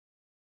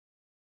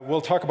We'll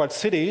talk about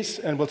cities,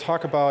 and we'll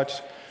talk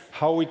about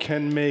how we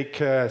can make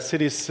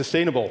cities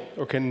sustainable,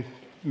 or can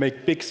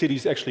make big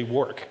cities actually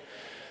work.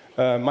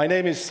 My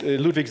name is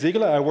Ludwig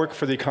Siegele. I work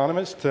for The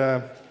Economist,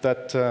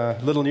 that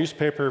little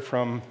newspaper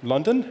from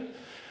London.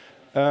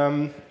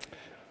 You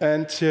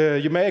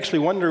may actually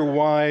wonder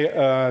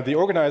why the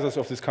organizers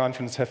of this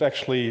conference have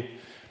actually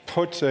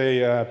put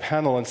a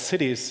panel on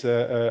cities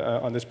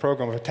on this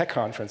program of a tech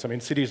conference. I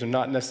mean, cities are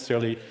not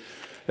necessarily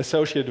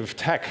associated with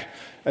tech.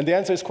 And the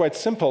answer is quite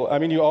simple. I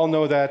mean, you all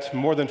know that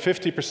more than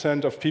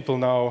 50% of people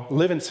now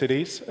live in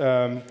cities.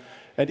 And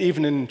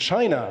even in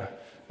China,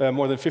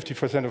 more than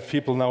 50% of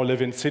people now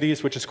live in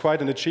cities, which is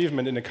quite an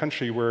achievement in a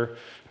country where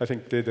I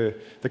think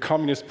the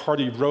Communist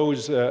Party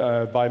rose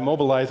by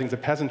mobilizing the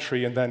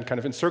peasantry and then kind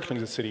of encircling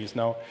the cities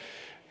now.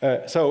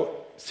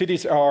 So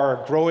cities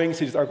are growing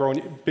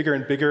bigger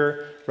and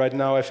bigger. Right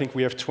now, I think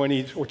we have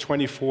 20 or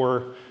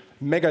 24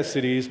 mega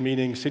cities,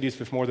 meaning cities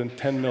with more than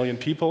 10 million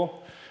people.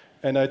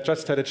 And I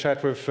just had a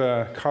chat with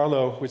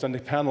Carlo, who's on the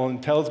panel,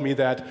 and tells me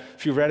that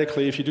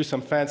theoretically, if you do some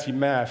fancy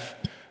math,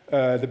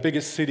 the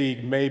biggest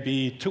city may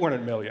be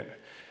 200 million.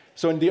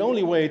 So the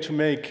only way to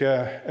make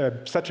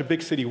such a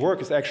big city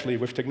work is actually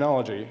with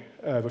technology,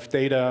 with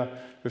data,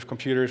 with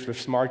computers,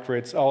 with smart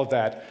grids, all of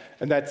that.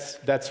 And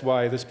that's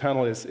why this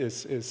panel is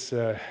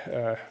the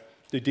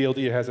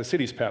DLD has a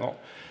cities panel.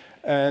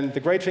 And the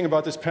great thing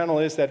about this panel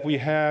is that we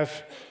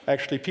have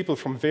actually people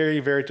from very,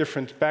 very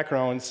different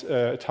backgrounds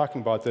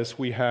talking about this.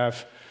 We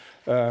have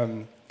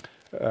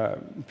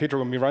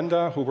Pedro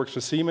Miranda, who works for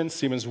Siemens,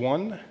 Siemens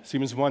One.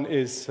 Siemens One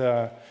is,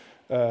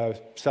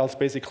 sells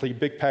basically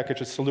big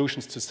packages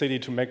solutions to city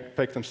to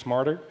make them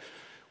smarter.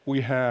 We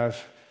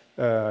have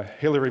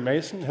Hilary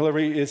Mason.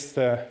 Hilary is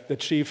the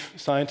chief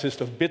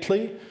scientist of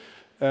Bitly.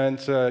 And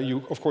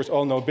you, of course,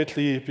 all know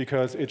Bitly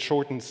because it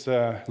shortens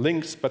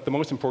links, but the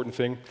most important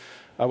thing,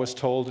 I was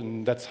told,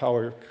 and that's how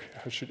I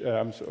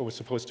was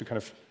supposed to kind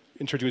of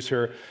introduce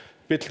her,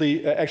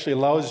 Bitly actually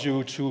allows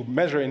you to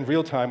measure in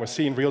real time or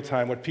see in real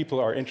time what people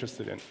are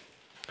interested in.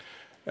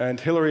 And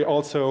Hilary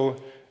also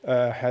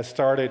has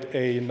started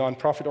a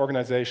nonprofit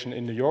organization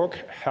in New York,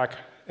 Hack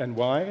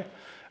NY.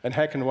 And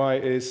Hack NY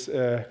is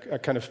a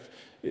kind of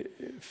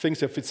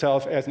thinks of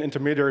itself as an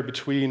intermediary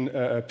between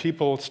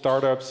people,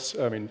 startups,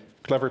 I mean,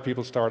 clever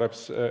people,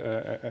 startups,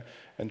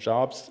 and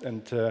jobs,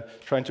 and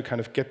trying to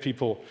kind of get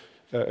people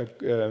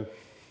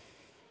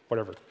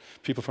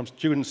people from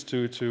students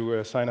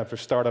to sign up for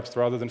startups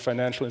rather than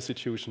financial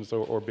institutions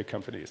or big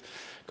companies.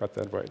 Got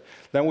that right.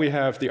 Then we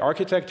have the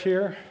architect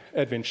here,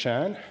 Edwin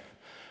Chan.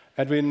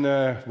 Edwin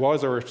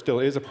was or still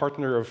is a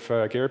partner of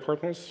Gary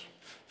Partners,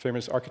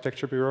 famous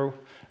architecture bureau,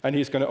 and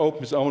he's going to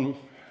open his own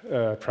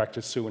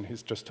practice soon,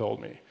 he's just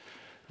told me.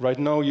 Right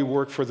now you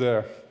work for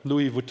the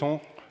Louis Vuitton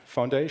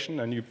Foundation,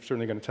 and you're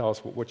certainly going to tell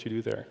us what you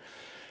do there.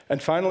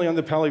 And finally, on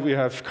the panel, we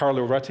have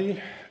Carlo Ratti.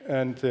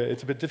 And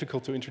it's a bit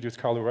difficult to introduce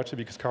Carlo Ratti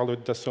because Carlo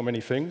does so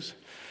many things.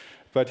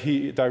 But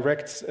he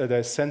directs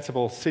the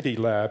Sensible City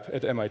Lab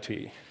at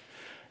MIT.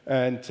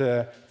 And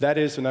that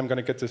is, and I'm going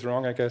to get this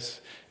wrong, I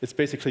guess, it's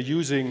basically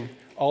using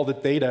all the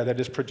data that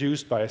is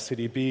produced by a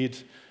city, be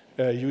it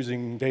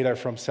using data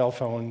from cell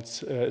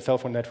phones, cell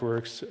phone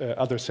networks,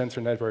 other sensor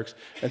networks,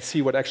 and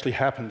see what actually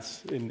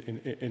happens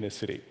in a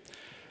city.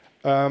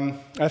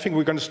 I think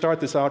we're going to start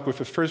this out with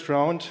the first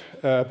round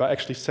by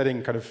actually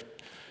setting kind of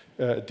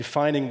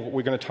defining what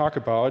we're going to talk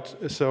about.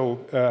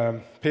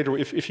 So, Pedro,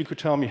 if you could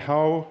tell me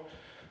how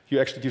you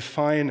actually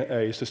define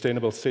a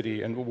sustainable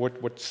city and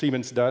what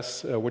Siemens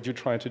does, what you're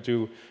trying to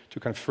do to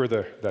kind of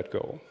further that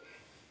goal.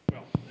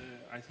 Well,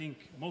 I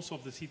think most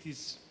of the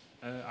cities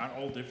are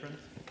all different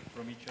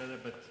from each other,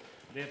 but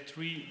they have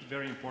three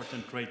very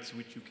important traits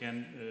which you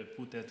can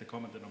put as the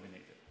common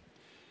denominator.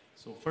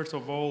 So, first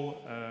of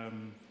all,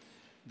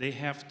 they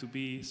have to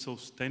be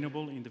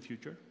sustainable in the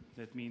future.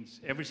 That means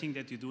everything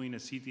that you do in a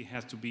city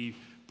has to be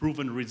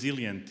proven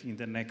resilient in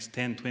the next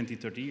 10, 20,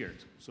 30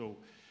 years. So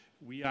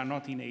we are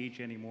not in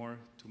age anymore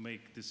to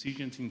make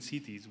decisions in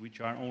cities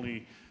which are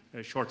only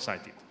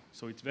short-sighted.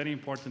 So it's very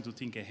important to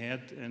think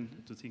ahead and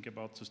to think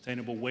about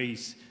sustainable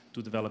ways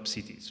to develop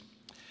cities.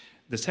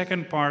 The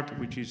second part,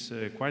 which is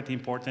quite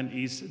important,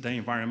 is the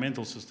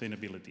environmental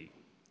sustainability.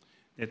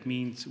 That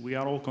means we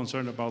are all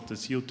concerned about the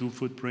CO2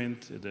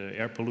 footprint, the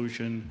air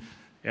pollution,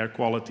 air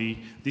quality.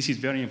 This is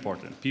very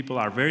important. People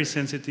are very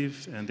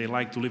sensitive and they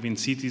like to live in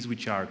cities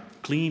which are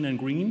clean and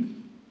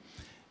green.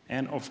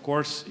 And of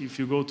course, if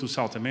you go to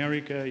South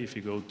America, if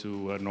you go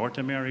to North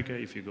America,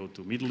 if you go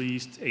to Middle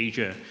East,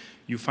 Asia,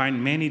 you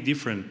find many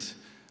different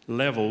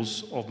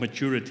levels of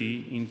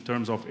maturity in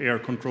terms of air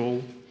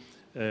control,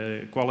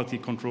 quality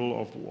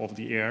control of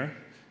the air.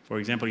 For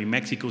example, in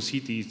Mexico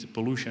City, the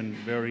pollution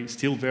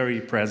still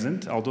very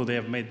present, although they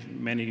have made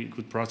many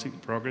good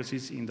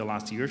progresses in the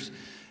last years.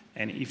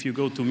 And if you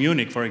go to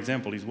Munich, for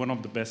example, it's one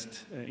of the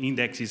best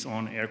indexes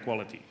on air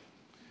quality.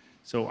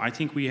 So I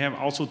think we have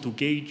also to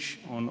gauge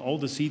on all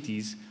the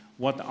cities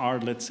what are,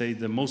 let's say,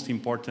 the most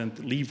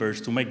important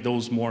levers to make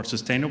those more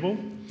sustainable.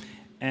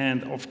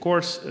 And of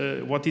course,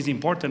 what is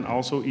important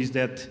also is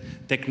that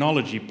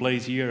technology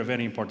plays here a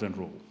very important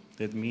role.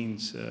 That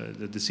means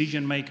the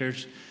decision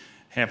makers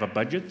have a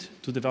budget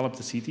to develop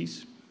the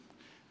cities,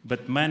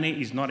 but money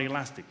is not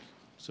elastic.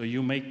 So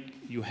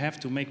you have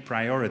to make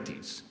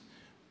priorities.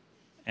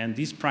 And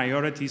these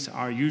priorities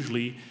are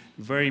usually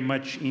very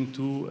much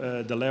into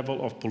the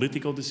level of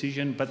political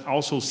decision, but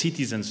also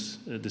citizens'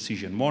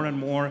 decision. More and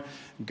more,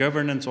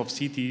 governance of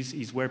cities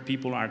is where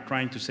people are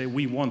trying to say,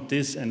 we want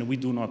this and we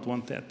do not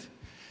want that.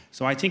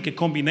 So I think a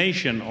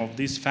combination of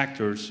these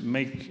factors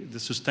make the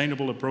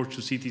sustainable approach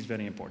to cities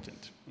very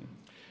important.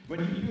 But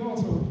you're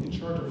also in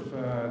charge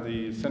of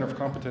the Center of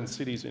Competent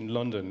Cities in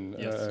London.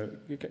 Yes.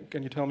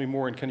 Can you tell me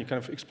more, and can you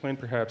kind of explain,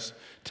 perhaps,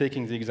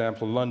 taking the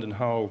example of London,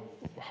 how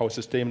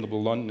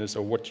sustainable London is,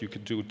 or what you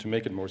could do to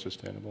make it more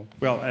sustainable?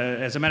 Well,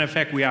 as a matter of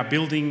fact, we are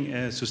building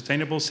a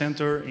sustainable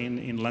center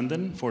in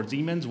London for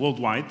Siemens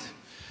worldwide.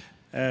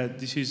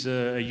 This is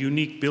a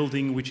unique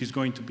building which is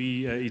going to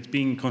be, it's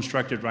being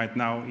constructed right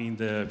now in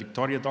the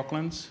Victoria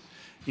Docklands,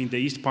 in the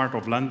east part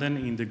of London,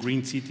 in the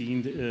Green City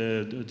in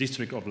the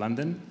district of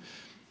London,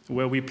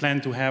 where we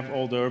plan to have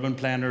all the urban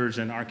planners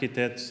and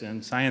architects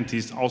and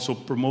scientists also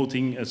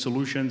promoting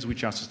solutions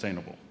which are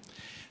sustainable.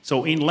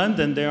 So in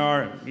London, there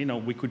are,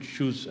 we could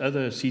choose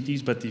other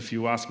cities, but if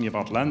you ask me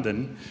about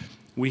London,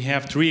 we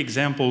have 3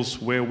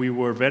 examples where we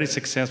were very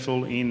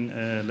successful in,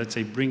 let's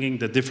say, bringing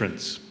the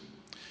difference.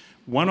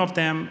 One of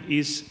them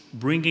is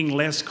bringing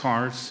less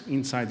cars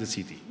inside the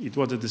city. It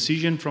was a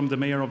decision from the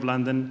mayor of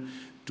London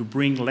to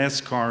bring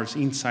less cars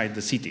inside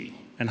the city.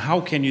 And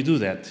how can you do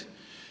that?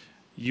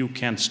 You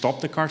can stop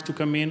the cars to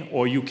come in,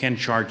 or you can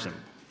charge them.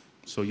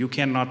 So you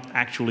cannot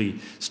actually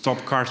stop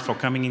cars from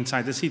coming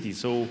inside the city.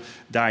 So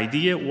the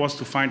idea was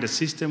to find a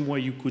system where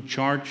you could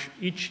charge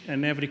each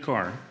and every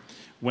car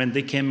when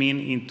they came in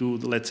into,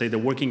 let's say, the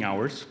working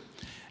hours.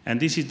 And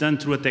this is done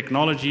through a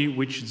technology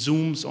which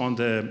zooms on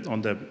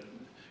the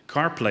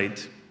car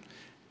plate,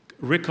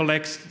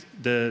 recollects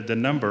the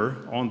number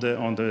on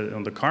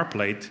the car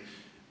plate,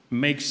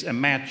 makes a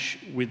match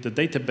with the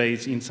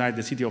database inside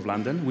the City of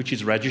London, which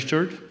is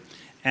registered,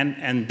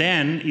 and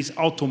then is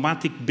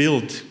automatic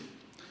billed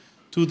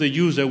to the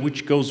user,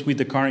 which goes with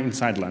the car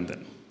inside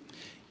London.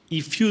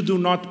 If you do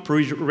not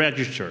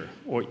register,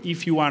 or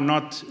if you are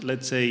not,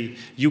 let's say,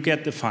 you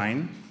get the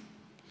fine,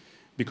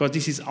 because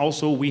this is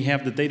also, we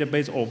have the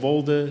database of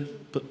all the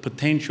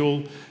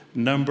potential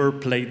number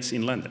plates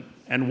in London.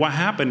 And what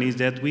happened is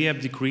that we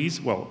have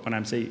decreased, well, when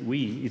I say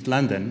we, it's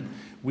London,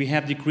 we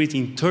have decreased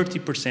in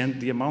 30%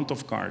 the amount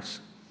of cars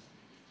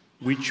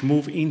which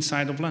move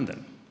inside of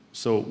London.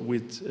 So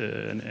with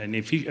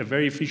a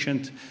very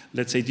efficient,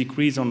 let's say,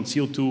 decrease on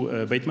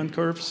CO2 abatement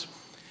curves.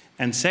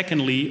 And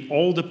secondly,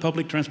 all the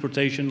public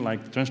transportation,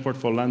 like Transport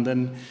for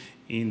London,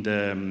 in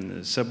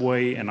the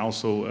subway and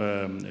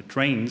also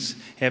trains,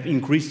 have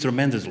increased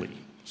tremendously.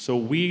 So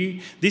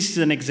this is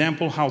an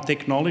example how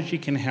technology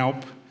can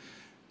help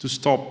to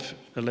stop,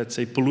 let's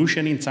say,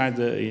 pollution inside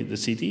the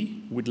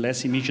city with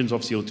less emissions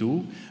of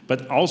CO2,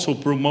 but also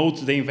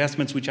promote the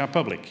investments which are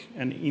public.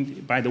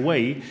 And by the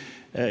way,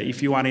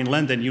 if you are in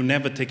London, you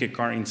never take a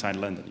car inside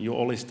London. You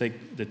always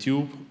take the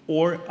tube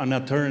or an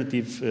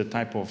alternative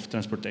type of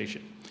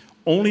transportation.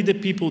 Only the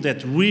people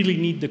that really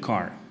need the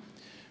car,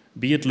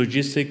 be it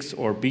logistics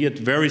or be it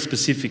very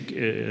specific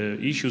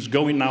issues,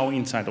 going now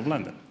inside of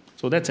London.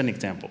 So that's an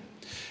example.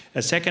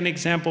 A second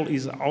example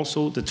is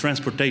also the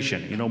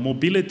transportation.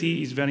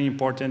 Mobility is very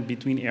important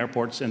between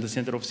airports and the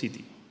center of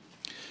city.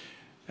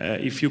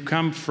 If you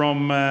come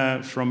from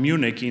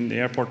Munich, in the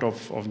airport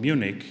of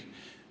Munich,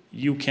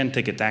 you can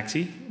take a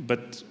taxi,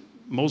 but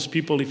most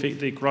people, if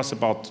they cross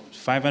about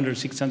 500,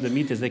 600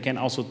 meters, they can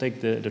also take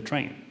the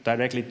train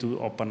directly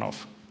to up and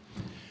off.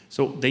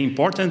 So the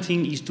important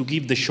thing is to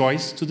give the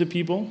choice to the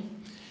people.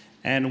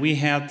 And we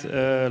had,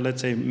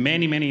 let's say,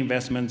 many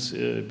investments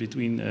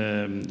between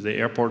the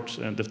airports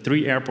and the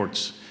 3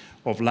 airports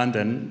of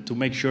London to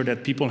make sure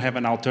that people have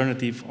an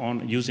alternative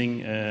on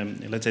using,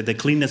 let's say, the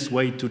cleanest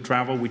way to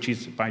travel, which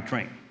is by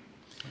train.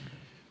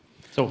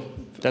 So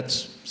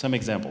that's some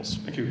examples.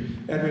 Thank you.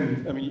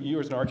 Edwin, I mean, you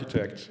as an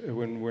architect,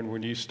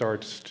 when you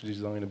start to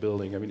design a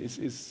building, I mean, is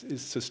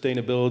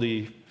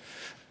sustainability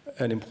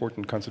an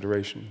important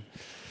consideration?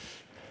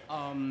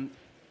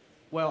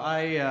 Well,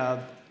 I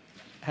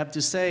have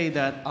to say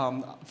that,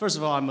 first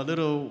of all, I'm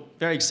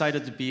very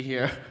excited to be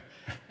here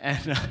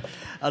and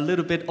a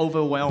little bit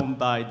overwhelmed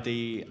by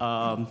the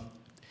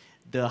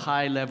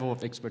high level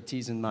of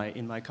expertise in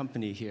my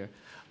company here.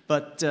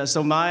 But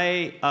so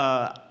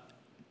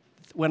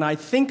when I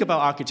think about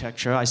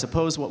architecture, I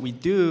suppose what we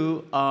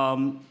do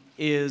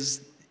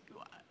is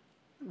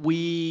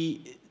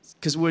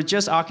because we're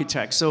just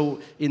architects, so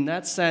in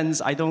that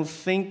sense, I don't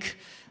think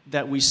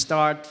that we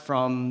start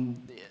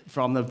from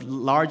the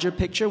larger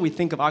picture. We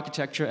think of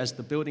architecture as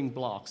the building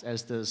blocks,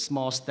 as the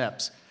small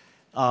steps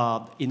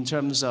in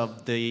terms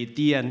of the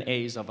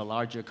DNAs of a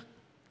larger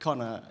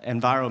kind of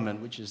environment,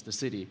 which is the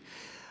city.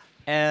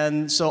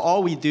 And so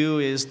all we do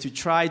is to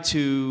try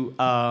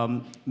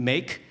to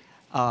make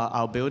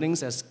our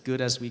buildings as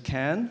good as we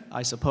can,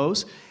 I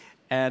suppose.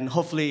 And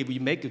hopefully we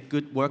make a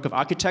good work of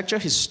architecture.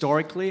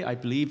 Historically, I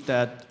believe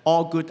that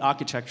all good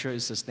architecture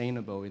is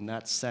sustainable in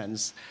that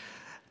sense.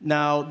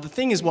 Now, the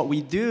thing is what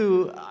we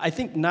do, I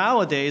think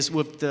nowadays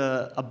with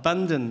the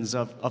abundance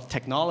of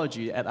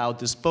technology at our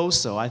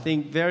disposal, I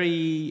think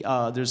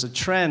there's a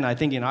trend, I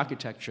think, in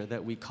architecture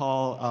that we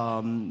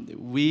call,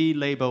 we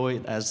label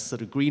it as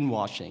sort of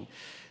greenwashing.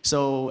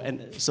 So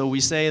we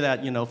say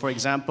that, for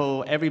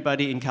example,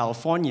 everybody in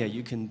California,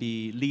 you can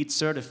be LEED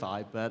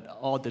certified, but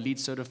all the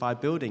LEED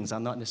certified buildings are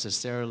not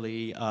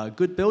necessarily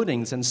good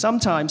buildings. And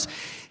sometimes,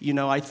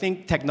 I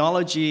think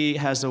technology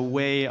has a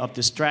way of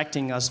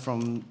distracting us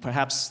from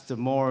perhaps the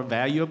more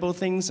valuable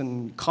things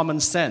and common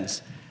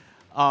sense.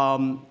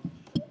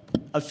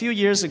 A few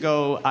years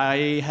ago,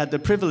 I had the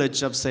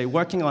privilege of, say,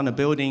 working on a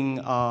building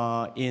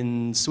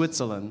in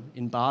Switzerland,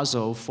 in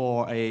Basel,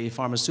 for a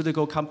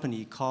pharmaceutical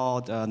company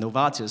called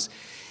Novartis.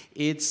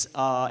 It's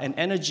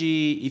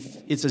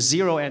it's a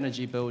zero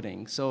energy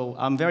building. So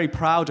I'm very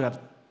proud to have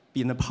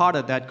been a part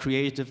of that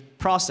creative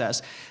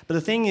process. But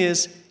the thing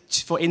is,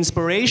 for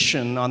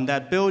inspiration on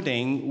that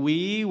building,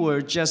 we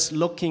were just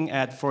looking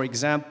at, for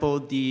example,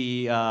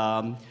 the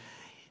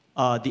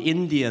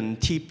Indian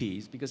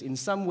teepees, because in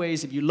some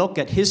ways, if you look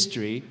at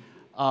history,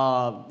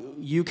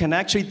 you can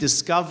actually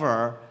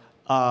discover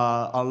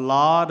a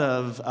lot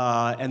of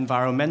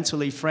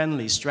environmentally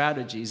friendly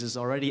strategies is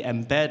already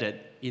embedded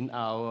in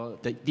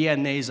the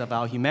DNAs of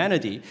our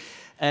humanity.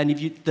 And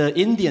the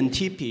Indian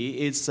teepee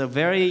is a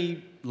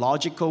very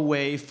logical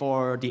way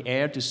for the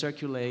air to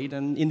circulate.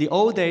 And in the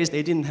old days,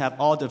 they didn't have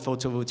all the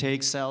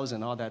photovoltaic cells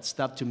and all that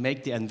stuff to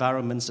make the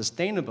environment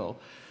sustainable.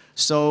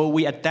 So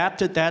we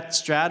adapted that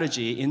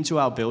strategy into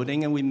our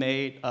building, and we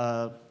made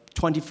a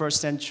 21st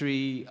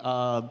century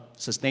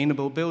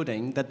sustainable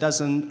building that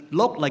doesn't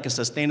look like a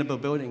sustainable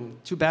building.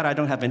 Too bad I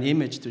don't have an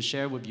image to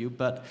share with you,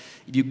 but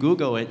if you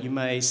Google it, you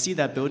may see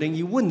that building.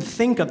 You wouldn't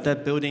think of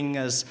that building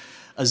as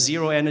a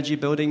zero energy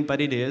building, but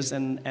it is.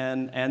 And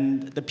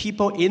the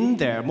people in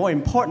there, more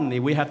importantly,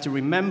 we have to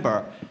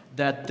remember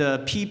that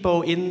the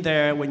people in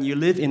there, when you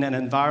live in an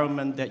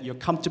environment that you're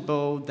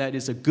comfortable, that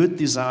is a good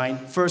design,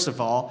 first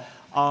of all,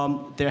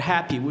 they're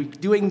happy. We're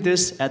doing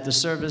this at the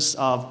service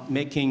of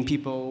making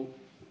people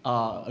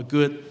a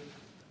good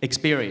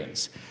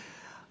experience.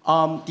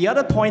 The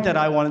other point that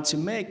I wanted to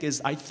make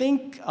is I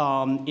think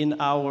in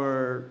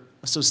our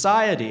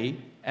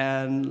society,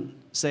 and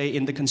say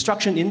in the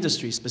construction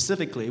industry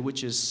specifically,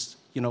 which is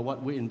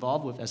what we're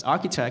involved with as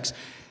architects,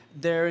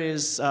 there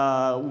is,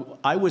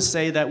 I would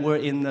say that we're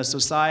in a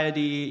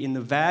society in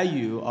the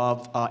value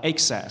of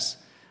excess.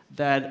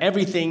 That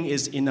everything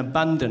is in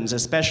abundance,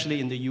 especially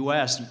in the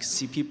US. You can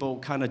see people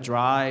kind of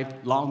drive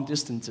long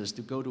distances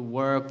to go to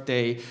work.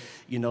 They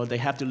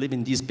have to live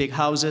in these big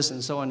houses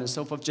and so on and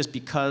so forth just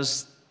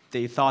because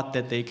they thought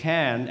that they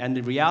can. And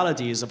the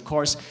reality is, of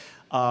course,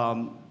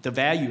 the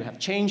value have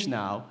changed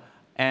now.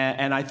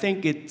 And I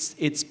think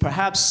it's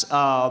perhaps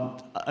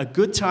a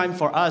good time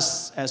for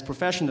us as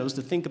professionals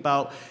to think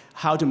about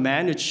how to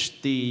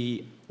manage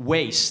the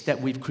waste that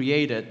we've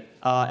created,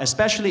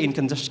 especially in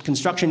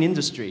construction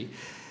industry.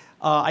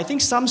 I think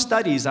some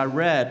studies I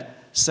read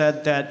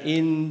said that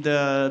in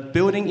the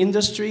building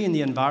industry, in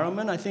the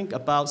environment, I think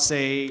about,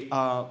 say,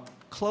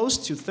 close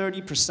to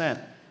 30%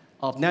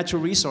 of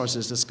natural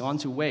resources has gone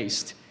to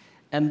waste.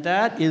 And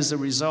that is a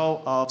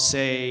result of,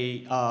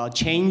 say,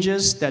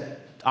 changes that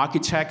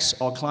architects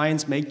or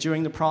clients make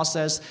during the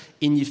process,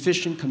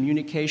 inefficient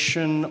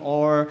communication,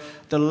 or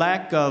the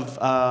lack of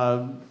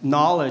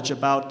knowledge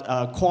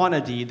about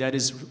quantity that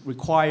is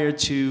required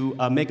to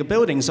make a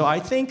building. So I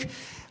think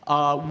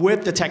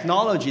with the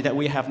technology that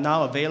we have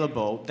now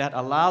available that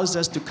allows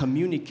us to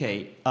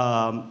communicate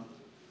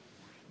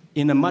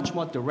in a much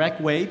more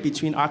direct way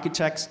between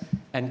architects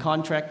and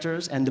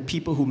contractors and the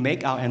people who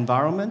make our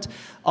environment.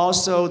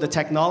 Also, the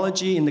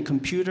technology in the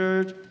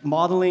computer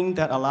modeling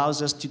that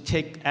allows us to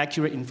take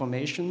accurate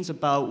information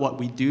about what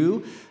we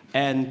do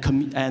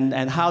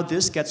and how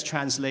this gets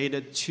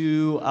translated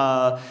to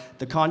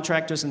the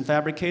contractors and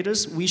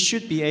fabricators, we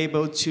should be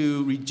able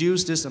to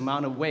reduce this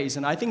amount of waste.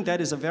 And I think that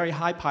is a very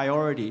high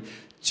priority,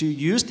 to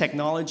use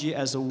technology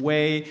as a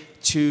way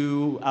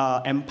to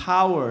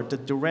empower the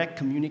direct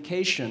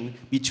communication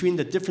between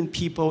the different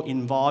people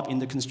involved in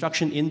the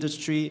construction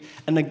industry.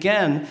 And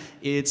again,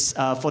 it's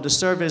for the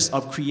service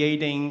of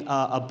creating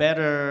a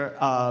better,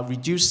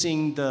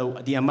 reducing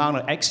the amount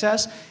of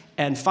excess,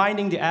 and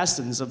finding the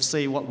essence of,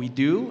 say, what we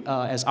do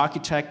as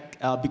architect,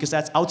 because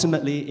that's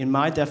ultimately, in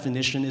my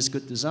definition, is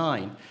good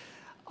design.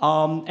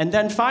 And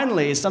then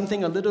finally,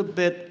 something a little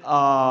bit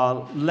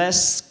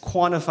less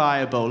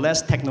quantifiable,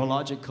 less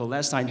technological,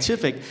 less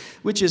scientific,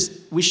 which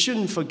is we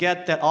shouldn't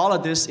forget that all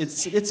of this,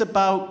 it's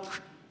about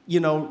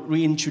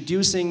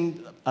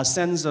reintroducing a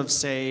sense of,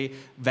 say,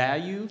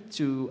 value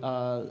to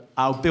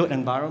our built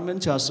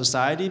environment, to our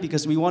society,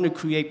 because we want to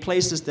create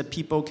places that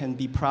people can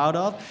be proud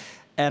of.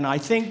 And I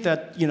think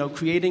that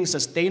creating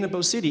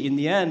sustainable city, in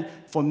the end,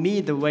 for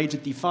me, the way to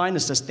define a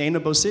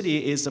sustainable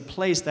city is a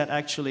place that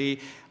actually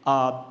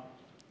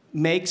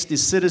makes the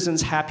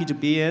citizens happy to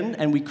be in,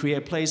 and we create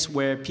a place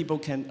where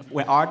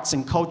where arts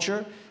and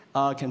culture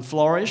can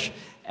flourish,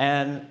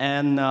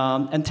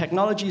 and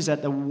technology is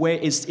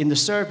is in the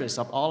service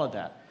of all of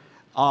that.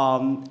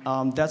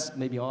 That's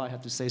maybe all I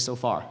have to say so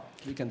far.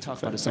 We can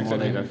talk about it some more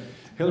later.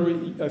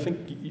 Hillary, I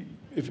think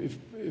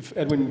if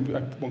Edwin,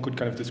 one could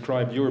kind of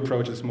describe your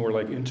approach as more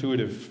like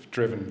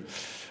intuitive-driven,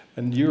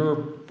 and your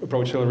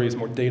approach, Hillary, is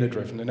more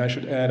data-driven. And I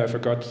should add, I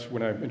forgot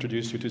when I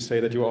introduced you to say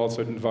that you're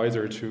also an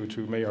advisor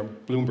to Mayor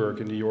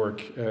Bloomberg in New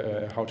York,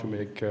 how to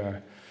make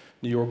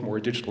New York more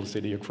a digital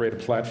city, or create a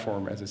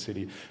platform as a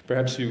city.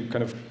 Perhaps you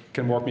kind of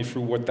can walk me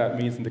through what that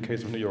means in the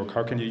case of New York.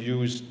 How can you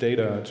use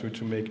data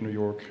to make New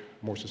York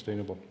more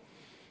sustainable?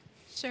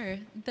 Sure.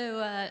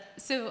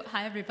 So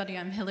hi everybody,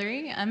 I'm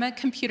Hillary. I'm a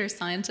computer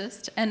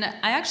scientist, and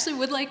I actually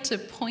would like to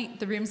point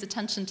the room's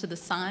attention to the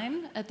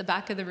sign at the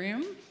back of the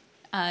room.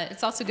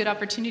 It's also a good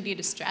opportunity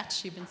to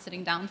stretch. You've been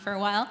sitting down for a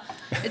while.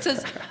 It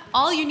says,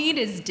 all you need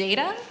is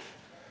data.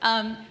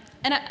 And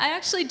I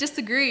actually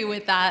disagree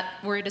with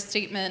that word of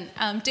statement.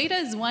 Data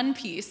is one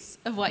piece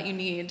of what you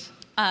need.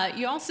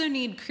 You also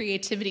need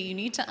creativity. You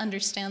need to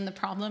understand the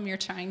problem you're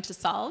trying to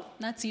solve.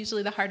 That's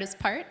usually the hardest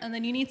part. And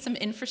then you need some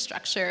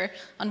infrastructure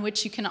on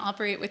which you can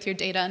operate with your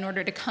data in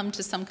order to come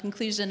to some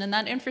conclusion. And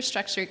that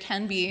infrastructure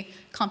can be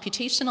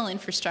computational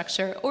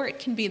infrastructure, or it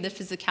can be the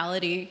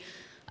physicality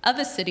of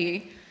a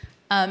city.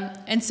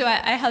 And so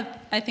I have,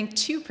 I think,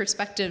 two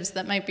perspectives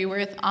that might be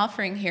worth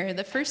offering here.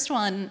 The first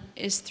one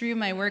is through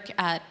my work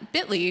at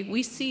Bitly.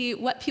 We see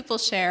what people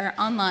share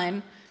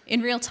online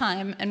in real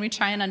time, and we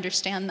try and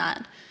understand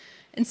that.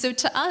 And so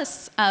to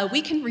us,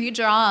 we can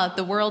redraw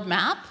the world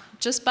map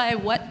just by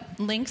what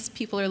links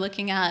people are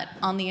looking at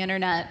on the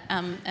internet.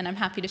 And I'm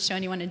happy to show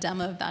anyone a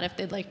demo of that if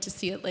they'd like to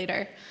see it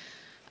later.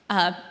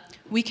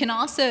 We can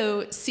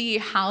also see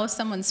how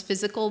someone's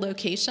physical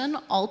location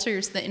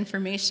alters the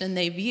information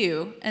they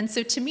view. And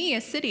so to me,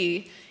 a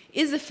city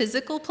is a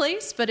physical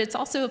place, but it's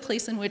also a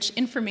place in which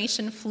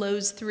information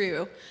flows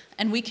through.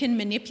 And we can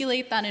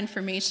manipulate that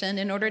information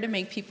in order to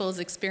make people's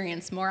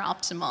experience more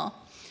optimal.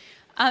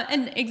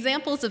 And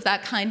examples of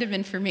that kind of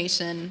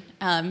information,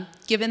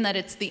 given that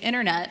it's the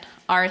internet,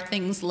 are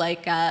things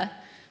like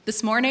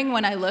this morning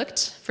when I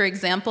looked, for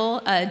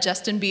example,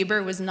 Justin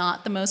Bieber was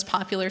not the most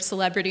popular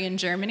celebrity in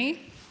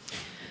Germany.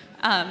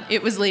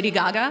 It was Lady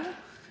Gaga.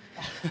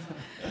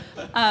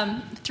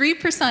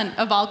 3%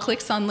 of all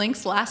clicks on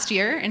links last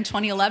year in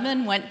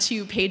 2011 went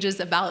to pages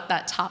about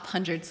that top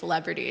 100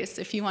 celebrities,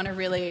 if you want a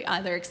really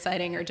either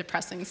exciting or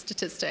depressing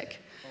statistic.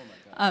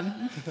 Oh my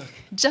God.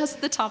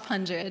 Just the top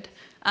 100.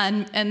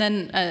 And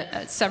then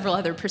several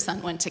other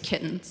percent went to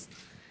kittens.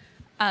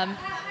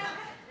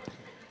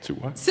 To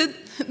what? So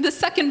the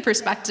second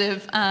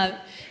perspective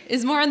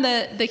is more on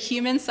the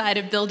human side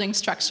of building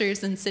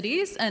structures in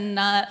cities, and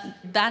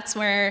that's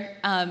where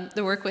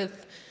the work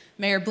with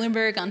Mayor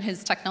Bloomberg on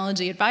his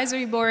technology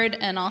advisory board,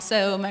 and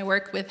also my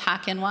work with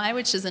HackNY,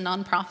 which is a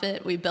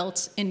nonprofit we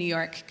built in New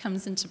York,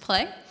 comes into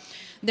play.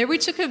 There we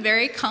took a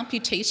very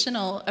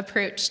computational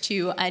approach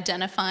to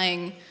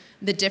identifying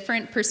the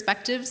different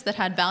perspectives that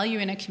had value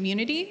in a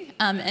community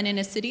and in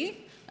a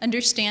city,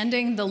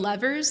 understanding the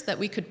levers that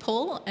we could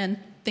pull and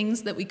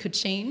things that we could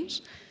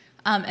change,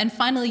 and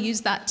finally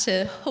use that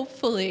to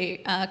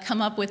hopefully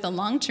come up with a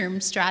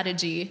long-term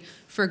strategy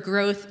for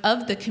growth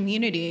of the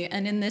community.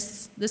 And in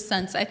this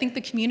sense, I think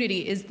the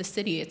community is the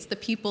city. It's the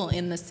people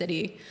in the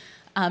city,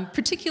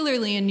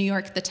 particularly in New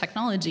York, the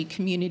technology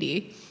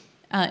community.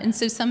 And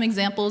so some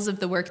examples of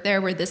the work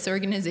there were this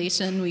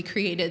organization we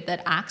created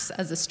that acts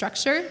as a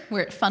structure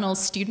where it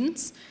funnels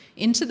students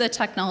into the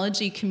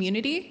technology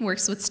community,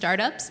 works with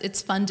startups.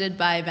 It's funded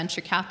by venture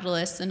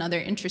capitalists and other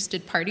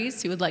interested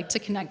parties who would like to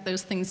connect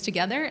those things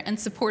together, and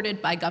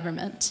supported by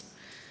government.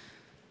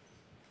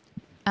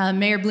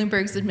 Mayor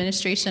Bloomberg's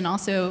administration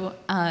also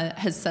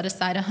has set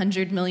aside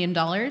 $100 million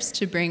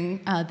to bring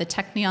the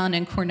Technion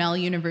and Cornell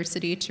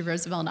University to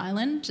Roosevelt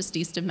Island, just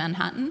east of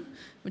Manhattan,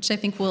 which I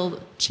think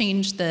will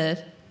change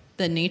the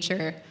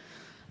nature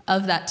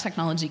of that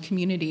technology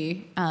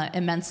community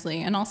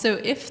immensely. And also,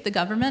 if the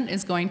government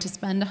is going to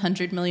spend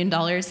 $100 million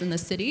in the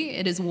city,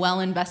 it is well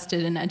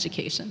invested in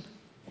education.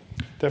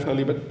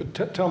 Definitely,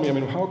 but tell me, I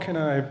mean, how can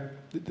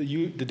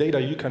the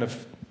data you kind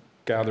of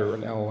gather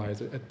and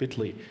analyze at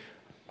Bitly,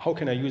 how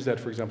can I use that,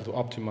 for example, to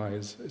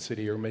optimize a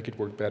city or make it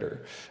work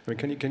better? I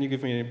mean, can you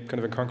give me kind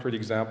of a concrete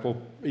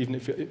example, even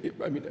if,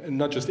 I mean,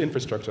 not just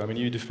infrastructure. I mean,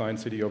 you define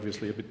city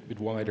obviously a bit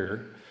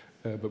wider,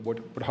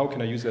 but how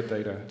can I use that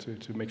data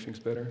to make things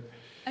better?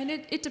 And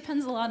it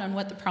depends a lot on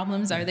what the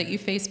problems are that you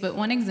face, but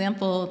one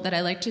example that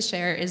I like to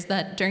share is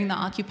that during the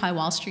Occupy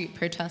Wall Street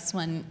protests,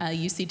 when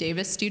UC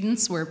Davis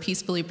students were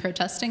peacefully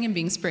protesting and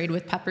being sprayed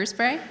with pepper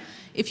spray,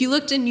 if you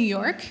looked in New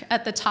York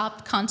at the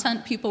top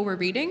content people were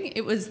reading,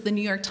 it was the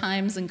New York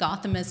Times and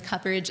Gothamist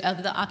coverage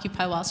of the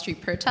Occupy Wall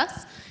Street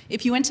protests.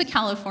 If you went to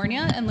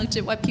California and looked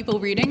at what people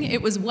were reading,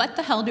 it was, what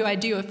the hell do I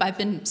do if I've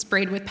been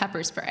sprayed with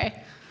pepper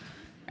spray?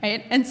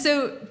 Right? And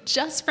so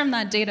just from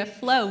that data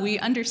flow, we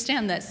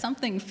understand that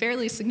something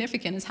fairly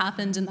significant has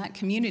happened in that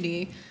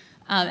community.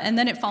 And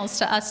then it falls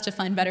to us to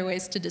find better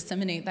ways to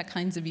disseminate that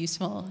kinds of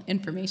useful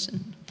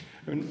information.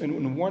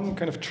 And one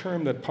kind of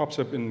term that pops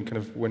up in kind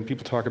of when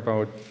people talk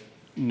about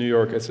New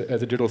York as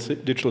a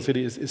digital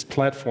city is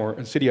platform,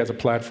 a city as a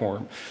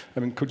platform. I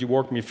mean, could you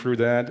walk me through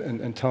that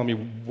and tell me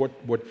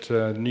what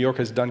New York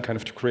has done kind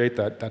of to create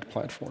that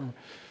platform?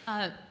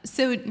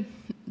 So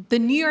the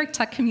New York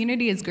tech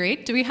community is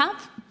great. Do we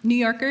have New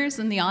Yorkers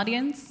in the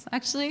audience,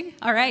 actually?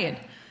 All right.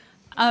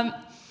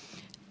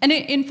 And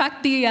in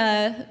fact,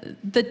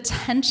 the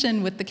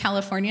tension with the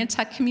California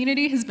tech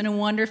community has been a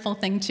wonderful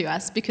thing to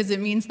us because it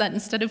means that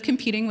instead of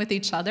competing with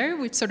each other,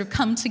 we've sort of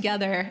come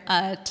together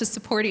to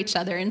support each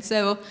other. And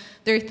so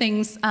there are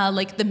things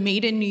like the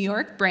Made in New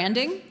York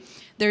branding.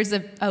 There's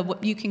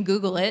you can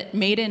Google it,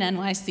 Made in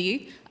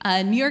NYC.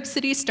 New York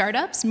City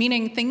startups,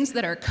 meaning things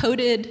that are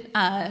coded,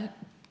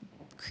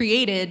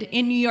 created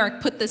in New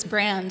York, put this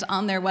brand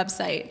on their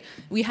website.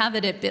 We have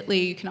it at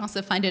Bitly. You can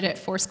also find it at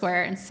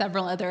Foursquare and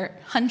several other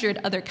 100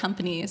 other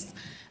companies.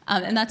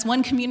 And that's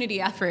one community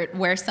effort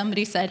where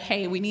somebody said,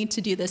 hey, we need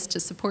to do this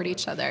to support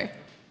each other.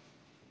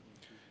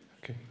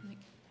 Okay.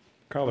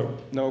 Carlo,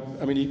 no,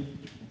 I mean,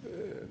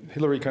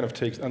 Hillary kind of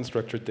takes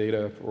unstructured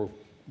data, or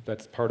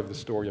that's part of the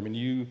story. I mean,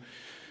 you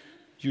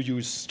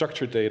use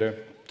structured data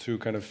to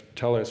kind of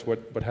tell us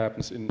what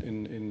happens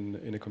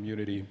in a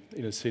community,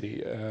 in a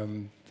city.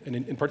 And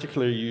in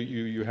particular,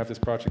 you have this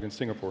project in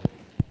Singapore.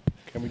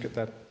 Can we get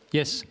that?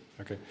 Yes.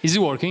 Okay. Is it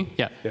working?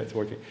 Yeah. Yeah, it's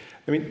working.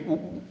 I mean,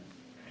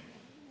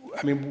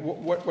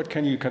 what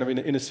can you kind of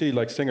in a city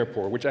like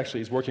Singapore, which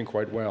actually is working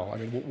quite well? I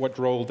mean, what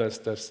role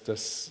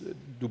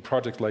do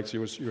projects like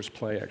yours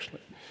play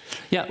actually?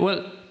 Yeah.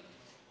 Well,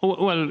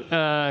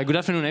 good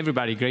afternoon,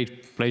 everybody.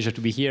 Great pleasure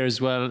to be here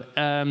as well.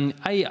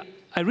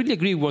 I really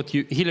agree with what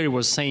Hillary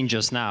was saying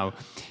just now.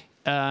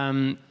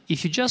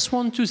 If you just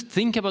want to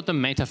think about the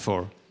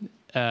metaphor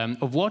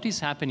of what is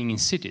happening in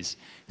cities,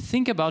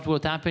 think about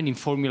what happened in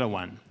Formula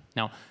One.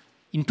 Now,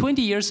 in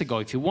 20 years ago,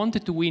 if you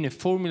wanted to win a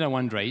Formula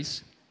One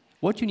race,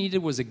 what you needed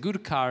was a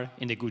good car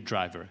and a good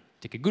driver.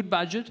 Take a good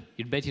budget,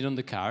 you'd bet it on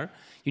the car,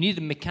 you needed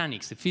the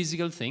mechanics, the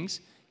physical things,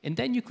 and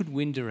then you could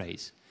win the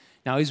race.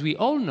 Now, as we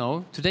all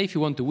know, today if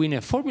you want to win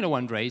a Formula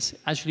One race,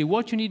 actually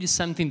what you need is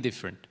something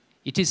different.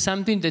 It is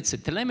something that's a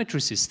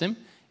telemetry system,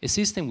 a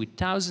system with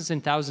thousands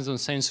and thousands of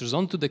sensors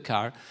onto the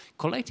car,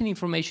 collecting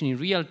information in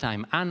real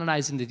time,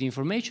 analyzing that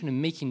information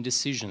and making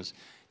decisions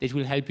that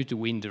will help you to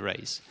win the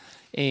race.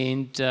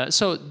 And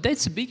so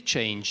that's a big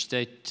change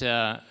that,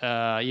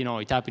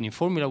 it happened in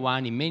Formula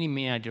One, in many,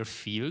 many other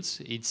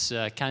fields. It's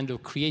kind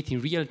of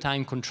creating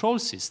real-time control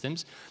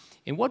systems.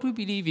 And what we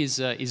believe is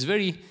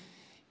very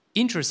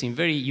interesting,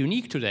 very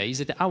unique today is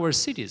that our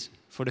cities,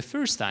 for the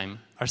first time,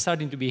 are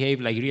starting to behave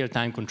like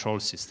real-time control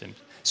systems.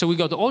 So we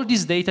got all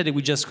this data that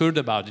we just heard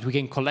about that we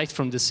can collect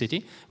from the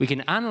city. We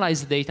can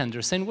analyze the data,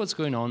 understand what's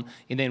going on,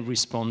 and then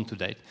respond to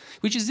that.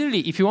 Which is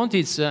really, if you want,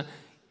 it's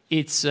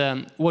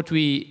what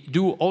we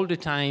do all the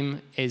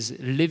time as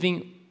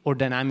living or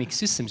dynamic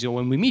systems.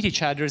 When we meet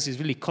each other, is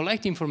really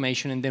collect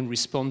information and then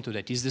respond to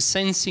that. It's the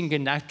sensing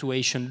and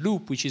actuation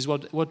loop, which is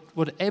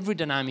what every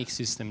dynamic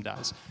system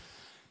does.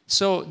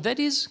 So that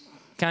is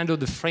kind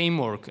of the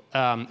framework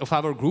of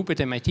our group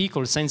at MIT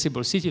called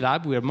Sensible City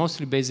Lab. We are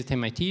mostly based at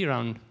MIT,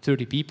 around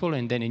 30 people,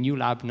 and then a new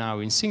lab now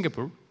in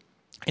Singapore.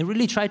 And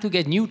really try to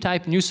get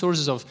new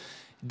sources of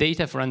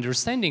data for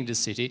understanding the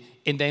city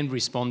and then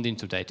responding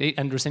to that,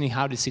 understanding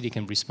how the city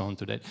can respond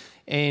to that.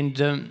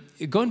 And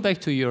going back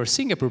to your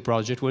Singapore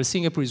project, well,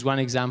 Singapore is one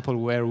example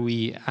where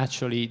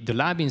the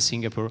lab in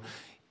Singapore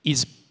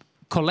is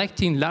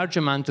collecting large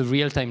amount of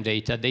real-time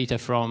data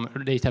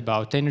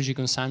about energy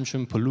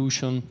consumption,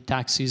 pollution,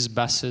 taxis,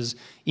 buses,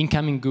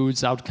 incoming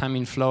goods,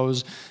 outgoing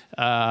flows,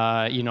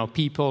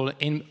 people,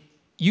 and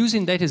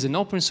using that as an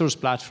open source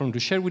platform to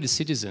share with the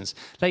citizens.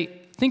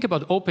 Like, think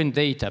about open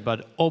data,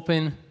 but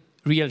open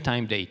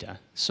real-time data.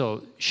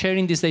 So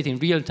sharing this data in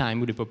real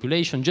time with the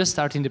population, just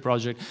starting the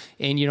project,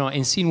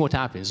 and seeing what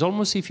happens.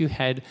 Almost if you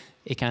had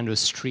a kind of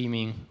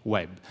streaming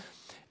web.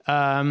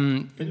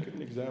 Can you give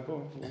an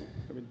example?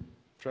 I mean,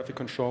 traffic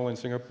control in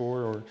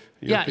Singapore, or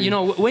yeah,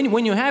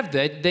 when you have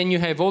that, then you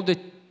have all the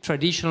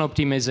traditional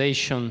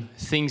optimization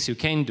things you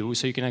can do,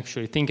 so you can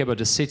actually think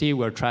about a city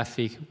where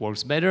traffic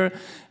works better.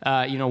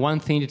 One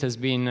thing that has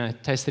been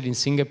tested in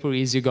Singapore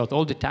is you got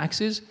all the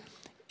taxis,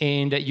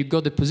 and you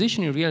got the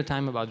position in real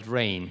time about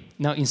rain.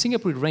 Now, in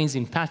Singapore, it rains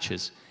in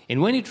patches.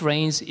 And when it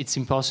rains, it's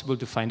impossible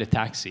to find a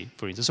taxi,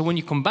 for instance. So when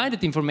you combine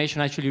that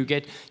information, actually you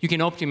can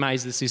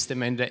optimize the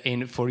system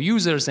and for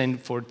users and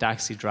for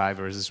taxi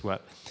drivers as well.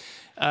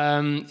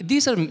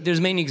 There's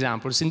many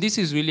examples, and this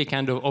is really a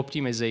kind of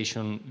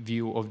optimization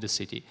view of the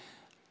city.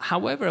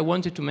 However, I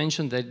wanted to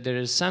mention that there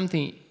is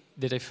something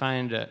that I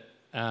find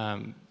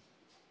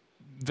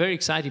very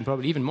exciting,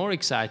 probably even more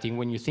exciting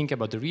when you think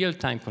about the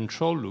real-time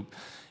control loop.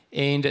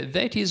 And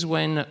that is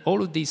when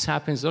all of this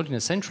happens not in a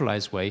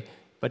centralized way,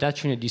 but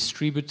actually in a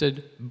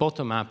distributed,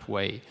 bottom-up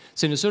way.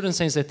 So in a certain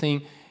sense, I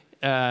think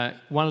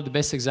one of the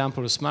best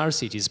examples of smart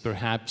cities,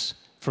 perhaps,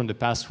 from the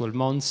past 12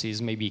 months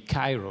is maybe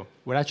Cairo,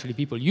 where actually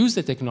people use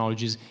the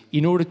technologies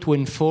in order to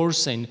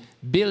enforce and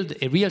build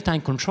a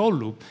real-time control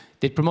loop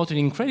that promoted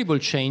incredible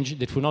change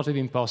that would not have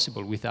been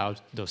possible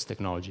without those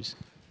technologies.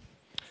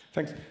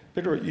 Thanks.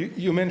 Pedro,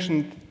 you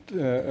mentioned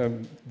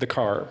the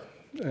car,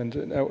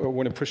 and I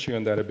want to push you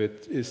on that a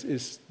bit.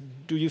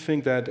 Do you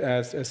think that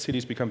as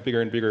cities become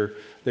bigger and bigger,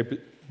 they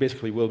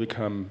basically will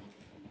become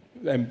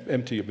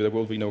empty, there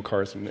will be no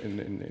cars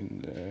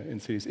in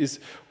cities?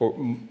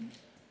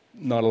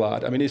 Not a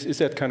lot. I mean, is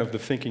that kind of the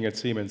thinking at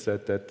Siemens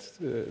that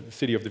the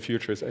city of the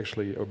future is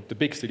actually, or the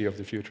big city of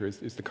the future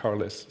is the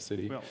carless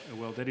city?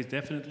 Well, there is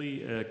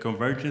definitely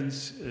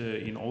convergence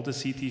in all the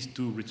cities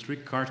to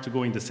restrict cars to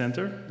go in the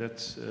center.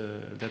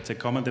 That's a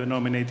common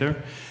denominator.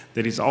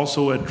 There is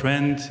also a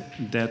trend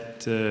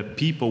that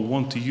people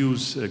want to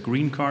use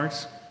green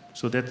cars.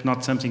 So that's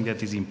not something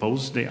that is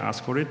imposed. They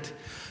ask for it.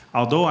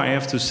 Although I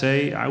have to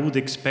say, I would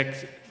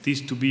expect this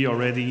to be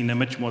already in a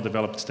much more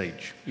developed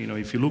stage. You know,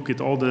 if you look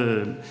at all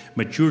the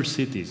mature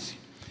cities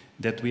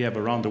that we have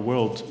around the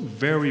world,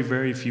 very,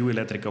 very few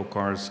electrical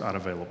cars are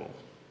available.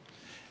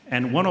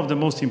 And one of the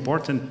most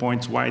important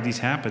points why this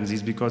happens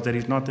is because there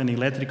is not an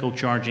electrical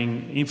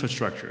charging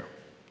infrastructure.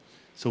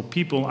 So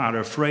people are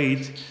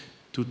afraid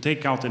to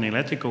take out an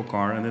electrical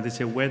car and then they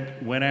say,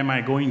 where am I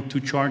going to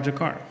charge a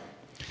car?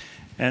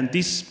 And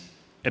this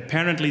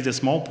apparently it's a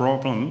small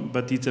problem,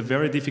 but it's a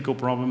very difficult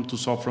problem to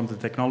solve from the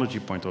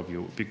technology point of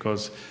view,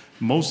 because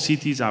most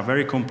cities are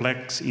very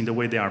complex in the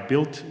way they are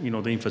built, you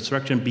know, the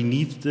infrastructure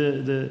beneath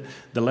the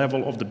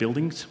level of the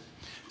buildings.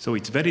 So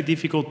it's very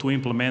difficult to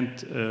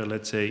implement,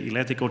 let's say,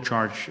 electrical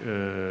charge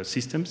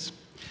systems.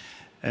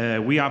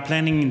 We are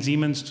planning in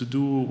Siemens to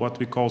do what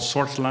we call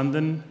Source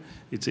London.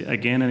 It's,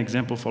 again, an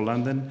example for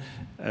London,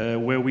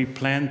 where we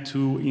plan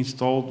to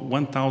install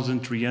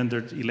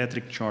 1,300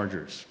 electric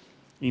chargers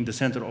in the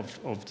center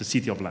of the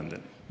city of London.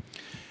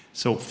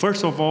 So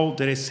first of all,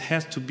 there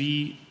has to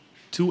be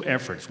two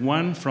efforts.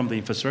 One, from the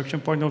infrastructure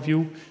point of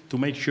view, to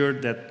make sure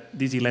that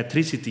this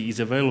electricity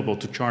is available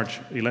to charge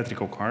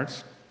electrical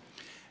cars.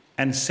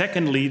 And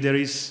secondly,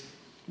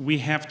 we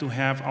have to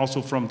have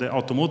also from the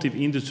automotive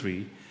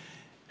industry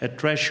a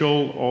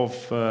threshold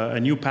of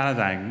a new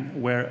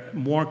paradigm where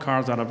more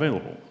cars are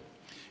available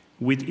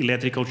with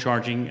electrical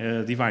charging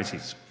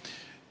devices.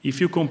 If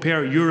you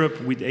compare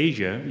Europe with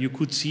Asia, you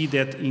could see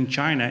that in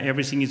China,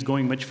 everything is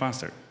going much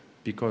faster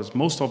because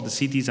most of the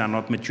cities are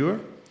not mature.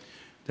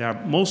 They are,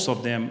 most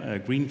of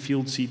them,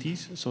 greenfield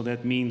cities. So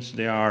that means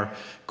they are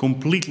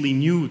completely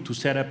new to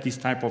set up this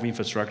type of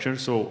infrastructure.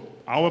 So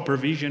our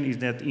provision is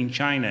that in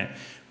China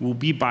will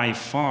be by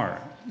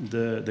far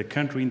the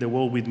country in the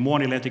world with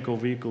more electrical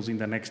vehicles in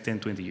the next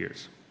 10, 20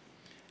 years.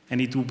 And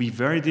it will be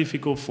very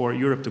difficult for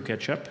Europe to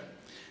catch up.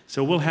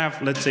 So we'll have,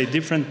 let's say,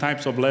 different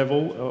types of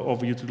level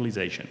of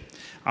utilization.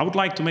 I would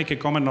like to make a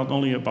comment not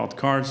only about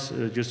cars,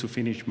 just to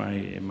finish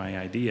my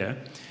idea,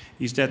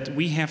 is that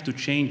we have to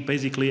change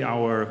basically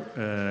our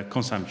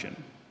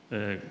consumption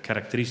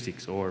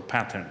characteristics or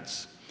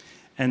patterns.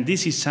 And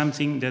this is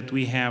something that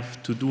we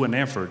have to do an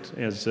effort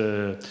as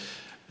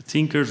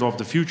thinkers of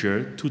the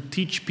future to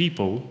teach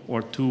people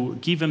or to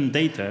give them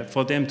data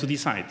for them to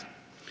decide.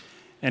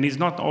 And it's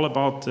not all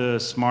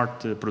about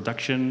smart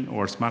production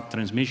or smart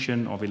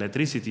transmission of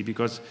electricity,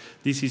 because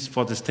this is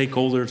for the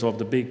stakeholders of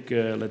the big,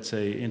 let's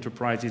say,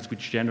 enterprises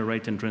which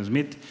generate and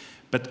transmit.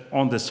 But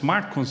on the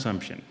smart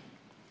consumption,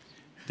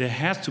 there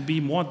has to be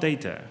more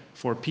data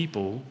for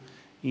people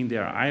in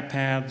their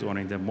iPads or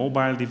in their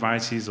mobile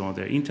devices or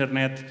their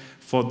internet,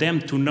 for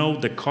them to know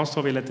the cost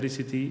of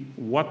electricity,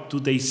 what do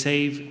they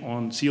save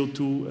on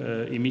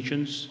CO2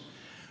 emissions,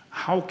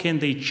 how can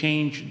they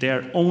change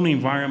their own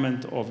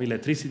environment of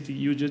electricity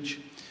usage?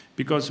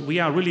 Because we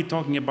are really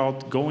talking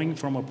about going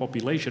from a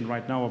population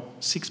right now of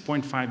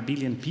 6.5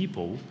 billion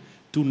people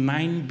to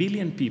 9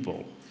 billion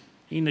people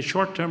in a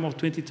short term of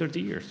 20,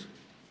 30 years.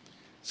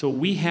 So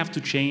we have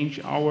to change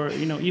our,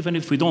 even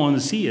if we don't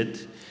want to see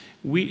it,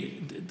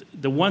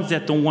 the ones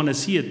that don't want to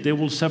see it, they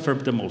will suffer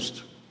the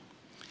most.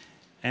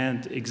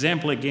 And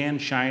example again,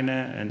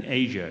 China and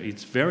Asia.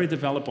 It's very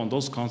developed on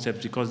those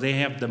concepts because they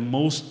have the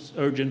most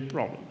urgent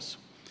problems.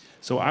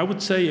 So I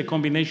would say a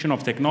combination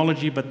of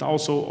technology, but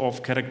also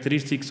of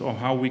characteristics of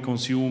how we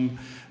consume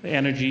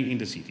energy in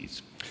the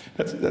cities.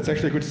 That's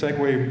actually a good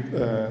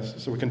segue,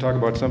 so we can talk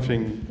about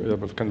something,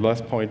 kind of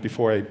last point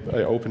before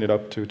I open it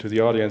up to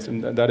the audience,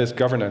 and that is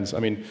governance. I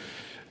mean,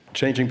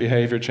 changing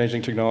behavior,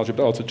 changing technology,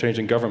 but also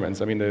changing governments.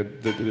 I mean,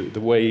 the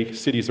way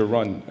cities are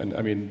run. And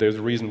I mean, there's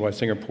a reason why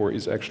Singapore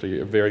is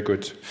actually a very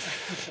good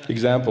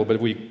example.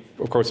 But we,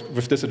 of course,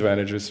 with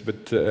disadvantages,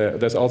 but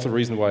there's also a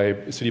reason why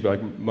a city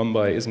like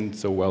Mumbai isn't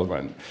so well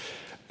run.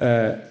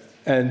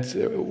 And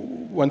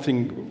one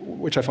thing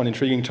which I found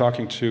intriguing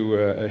talking to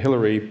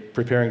Hillary,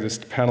 preparing this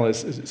panel,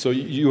 is so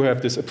you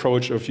have this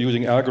approach of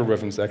using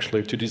algorithms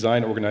actually to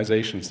design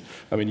organizations.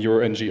 I mean, your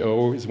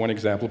NGO is one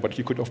example, but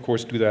you could, of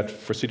course, do that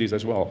for cities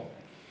as well.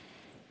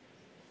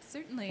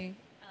 Certainly.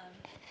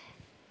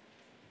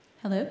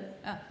 Hello?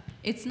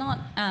 It's not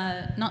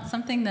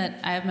something that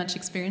I have much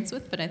experience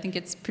with, but I think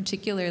it's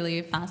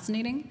particularly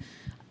fascinating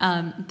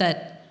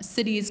that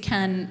cities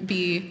can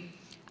be,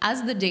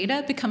 as the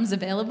data becomes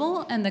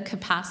available and the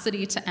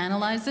capacity to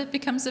analyze it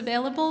becomes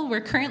available,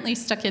 we're currently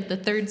stuck at the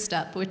third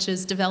step, which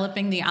is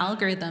developing the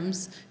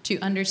algorithms to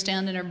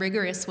understand in a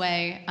rigorous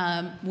way,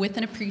 with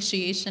an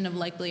appreciation of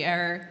likely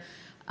error,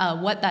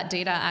 what that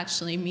data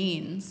actually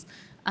means.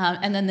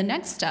 And then the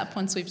next step,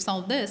 once we've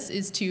solved this,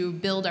 is to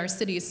build our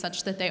cities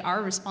such that they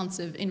are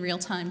responsive in real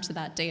time to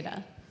that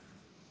data.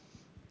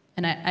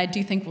 And I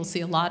do think we'll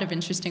see a lot of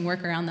interesting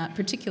work around that,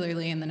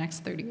 particularly in the next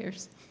 30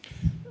 years.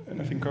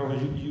 And I think, Carlo,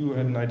 you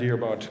had an idea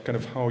about kind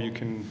of how you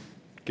can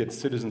get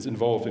citizens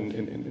involved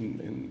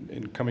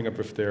in coming up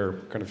with their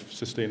kind of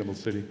sustainable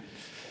city.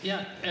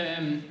 Yeah,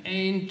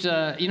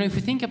 you know, if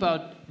we think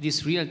about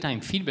this real-time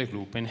feedback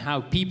loop and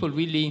how people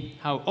really,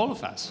 how all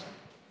of us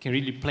can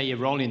really play a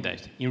role in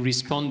that, in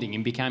responding,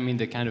 in becoming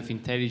the kind of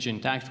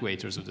intelligent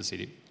actuators of the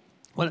city.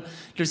 Well,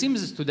 there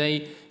seems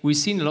today, we've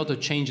seen a lot of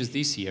changes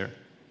this year.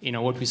 You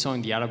know, what we saw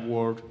in the Arab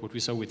world, what we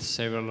saw with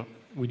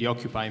the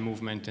Occupy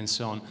movement and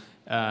so on,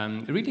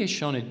 really has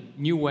shown a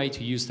new way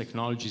to use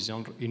technologies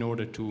in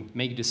order to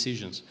make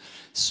decisions.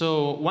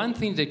 So one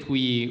thing that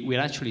we're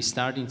actually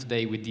starting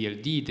today with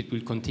DLD, that will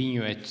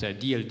continue at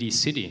DLD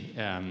City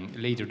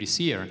later this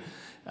year,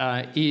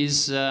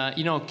 is,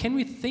 you know, can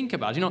we think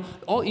about, you know,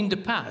 in the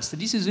past,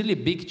 this is really a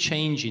big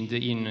change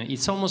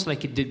it's almost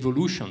like a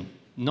devolution,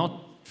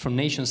 not from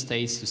nation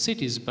states to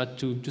cities, but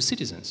to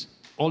citizens,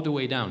 all the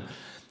way down.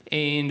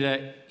 And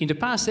in the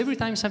past, every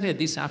time something like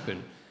this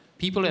happened,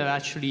 people have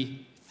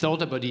actually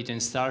thought about it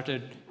and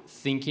started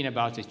thinking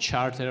about a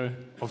charter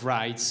of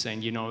rights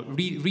and, you know,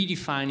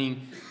 redefining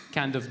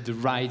kind of the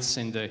rights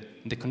and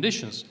the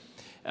conditions.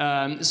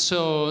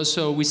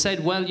 So we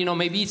said, well, you know,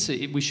 maybe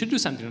we should do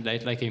something like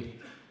that, like a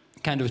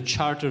kind of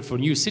charter for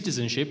new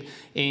citizenship.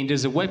 And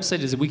there's a website,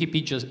 there's a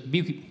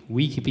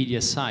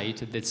Wikipedia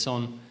site that's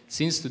on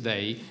since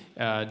today,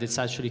 that's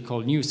actually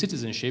called New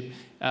Citizenship,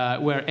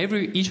 where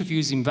each of you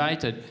is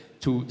invited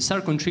to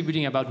start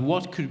contributing about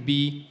what could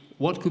be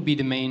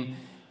the main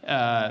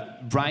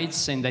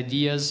rights and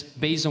ideas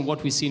based on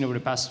what we've seen over the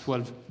past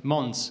 12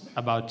 months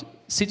about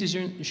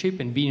citizenship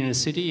and being in a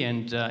city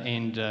and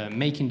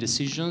making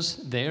decisions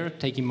there,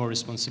 taking more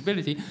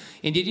responsibility.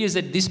 And the idea is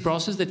that this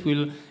process that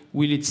will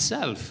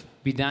itself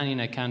be done in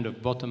a kind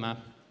of bottom-up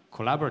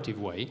collaborative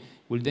way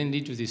will then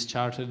lead to this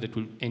charter that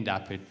will end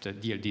up at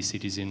DLD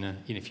cities in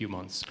a few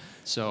months.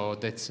 So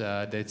that's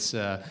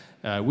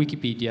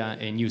Wikipedia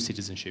and New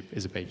Citizenship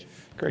as a page.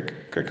 Great,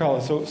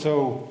 Carlo.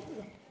 So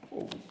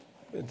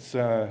it's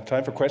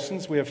time for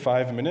questions. We have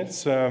 5 minutes.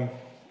 So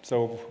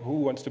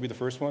who wants to be the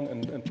first one?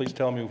 And please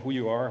tell me who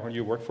you are, who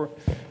you work for.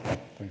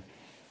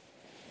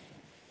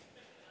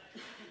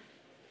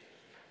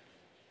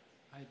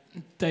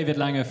 David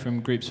Langer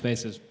from Group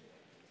Spaces.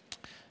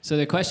 So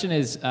the question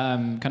is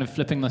kind of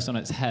flipping this on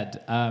its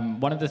head.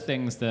 One of the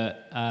things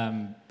that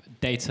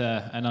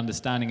data and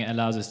understanding it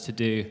allows us to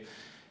do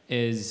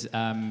is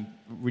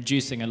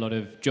reducing a lot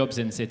of jobs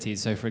in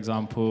cities. So for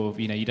example,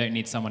 you know, you don't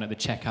need someone at the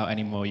checkout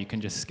anymore. You can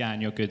just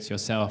scan your goods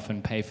yourself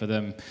and pay for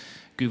them.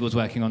 Google's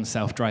working on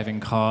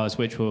self-driving cars,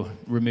 which will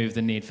remove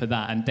the need for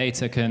that. And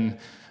data can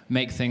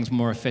make things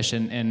more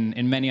efficient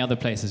in many other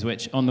places,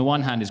 which on the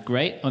one hand is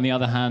great. On the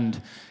other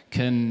hand,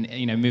 can,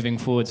 you know, moving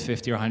forwards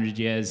 50 or 100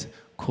 years,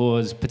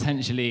 cause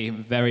potentially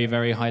very,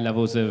 very high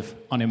levels of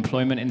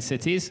unemployment in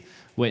cities,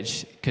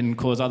 which can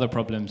cause other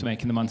problems,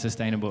 making them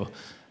unsustainable.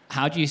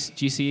 How do you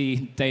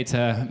see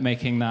data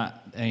making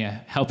that,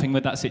 helping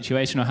with that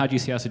situation, or how do you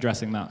see us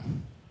addressing that?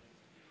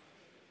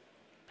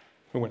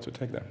 Who wants to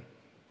take that?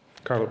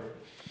 Carlo.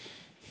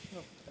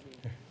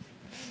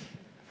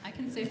 I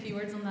can say a few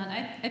words on that.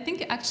 I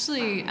think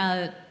actually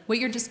what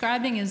you're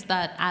describing is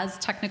that as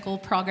technical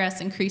progress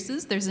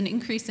increases, there's an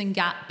increasing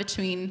gap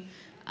between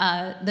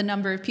the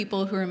number of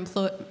people who are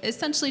employed.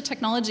 Essentially,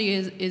 technology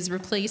is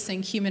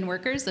replacing human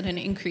workers at an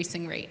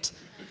increasing rate.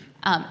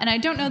 And I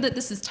don't know that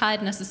this is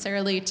tied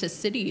necessarily to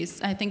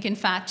cities. I think, in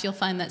fact, you'll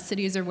find that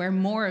cities are where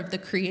more of the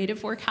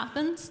creative work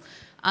happens,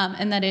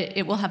 and that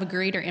it will have a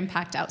greater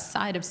impact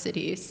outside of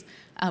cities,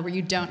 where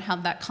you don't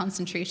have that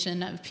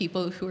concentration of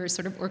people who are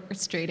sort of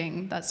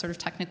orchestrating that sort of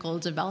technical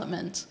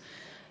development.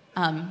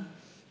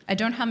 I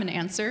don't have an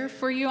answer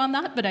for you on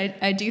that, but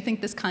I do think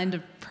this kind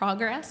of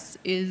progress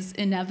is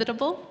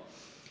inevitable,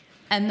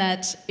 and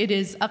that it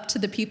is up to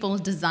the people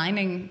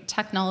designing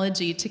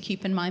technology to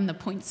keep in mind the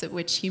points at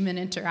which human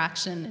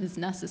interaction is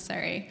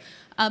necessary,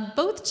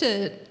 both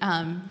to,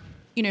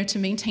 to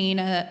maintain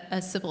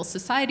a civil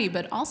society,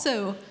 but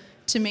also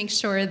to make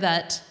sure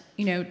that,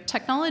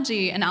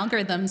 technology and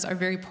algorithms are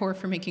very poor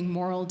for making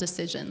moral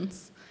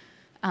decisions.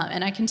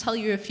 And I can tell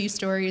you a few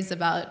stories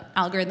about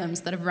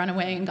algorithms that have run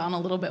away and gone a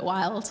little bit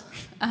wild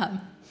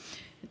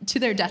to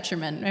their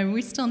detriment. And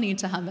we still need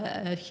to have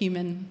a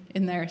human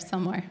in there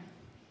somewhere.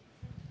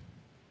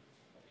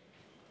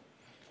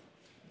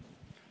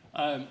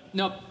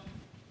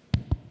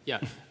 Yeah,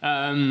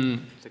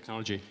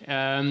 technology.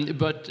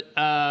 But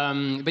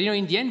you know,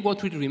 in the end,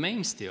 what will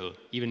remain still,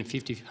 even in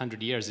 50,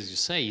 100 years, as you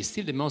say, is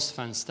still the most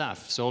fun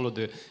stuff. So all of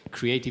the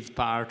creative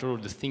part, all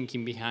of the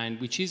thinking behind,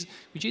 which is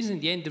in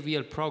the end the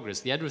real progress.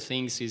 The other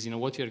things is, you know,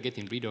 what we are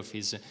getting rid of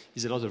is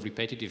a lot of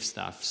repetitive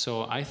stuff.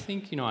 So I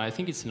think, you know, I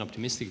think it's an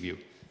optimistic view.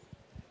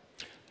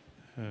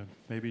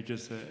 Maybe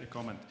just a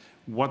comment.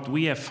 What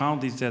we have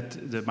found is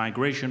that the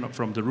migration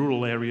from the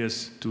rural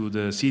areas to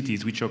the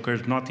cities, which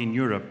occurs not in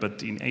Europe,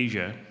 but in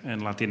Asia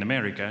and Latin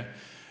America,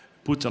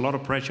 puts a lot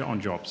of pressure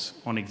on jobs,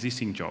 on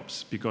existing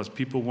jobs, because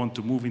people want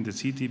to move in the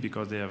city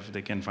because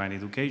they can find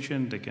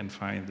education, they can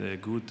find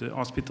good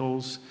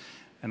hospitals,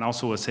 and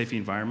also a safe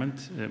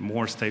environment,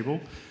 more stable.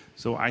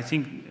 So I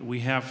think we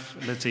have,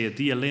 let's say, a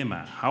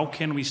dilemma. How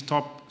can we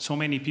stop so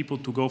many people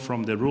to go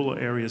from the rural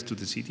areas to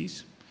the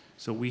cities?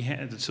 So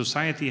the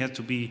society has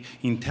to be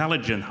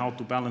intelligent how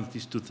to balance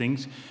these two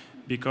things,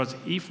 because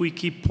if we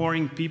keep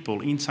pouring people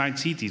inside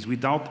cities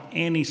without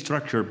any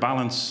structure,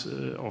 balance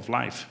of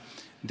life,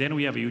 then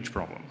we have a huge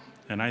problem.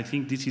 And I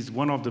think this is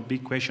one of the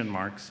big question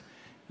marks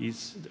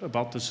is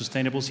about the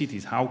sustainable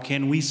cities. How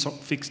can we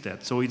fix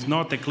that? So it's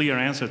not a clear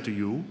answer to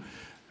you,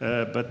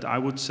 but I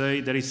would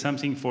say there is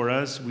something for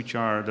us, which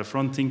are the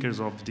front thinkers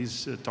of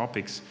these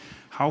topics.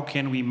 How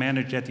can we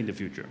manage that in the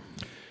future?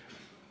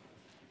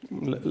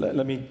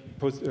 Let me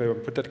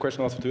put that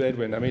question also to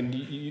Edwin. I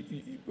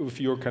mean, with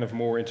your kind of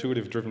more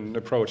intuitive-driven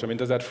approach, I mean,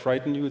 does that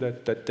frighten you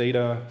that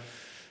data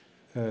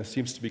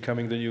seems to be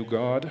becoming the new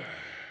god?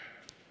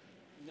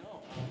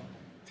 No.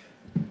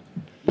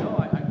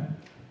 No,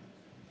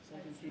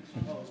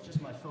 oh, it's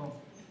just my phone.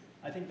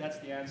 I think that's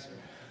the answer.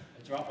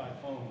 I dropped my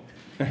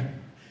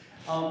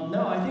phone.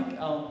 No,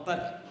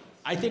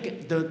 I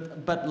think,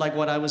 but like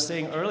what I was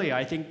saying earlier,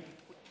 I think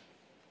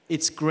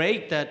it's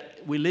great that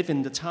we live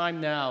in the time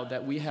now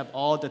that we have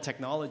all the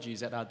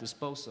technologies at our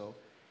disposal.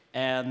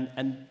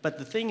 But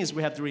the thing is,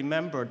 we have to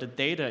remember the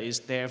data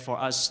is there for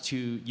us to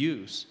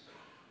use,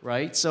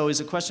 right? So it's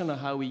a question of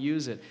how we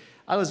use it.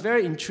 I was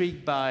very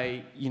intrigued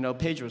by, you know,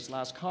 Pedro's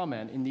last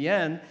comment. In the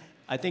end,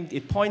 I think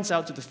it points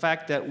out to the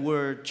fact that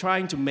we're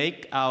trying to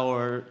make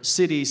our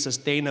city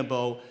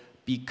sustainable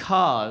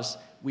because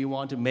we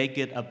want to make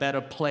it a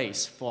better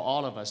place for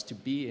all of us to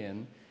be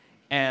in.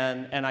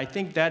 And I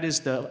think that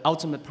is the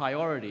ultimate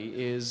priority,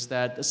 is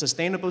that a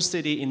sustainable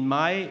city, in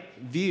my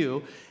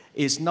view,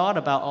 is not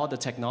about all the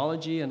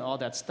technology and all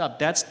that stuff.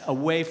 That's a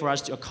way for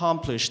us to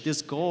accomplish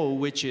this goal,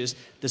 which is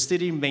the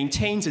city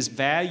maintains its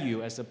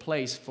value as a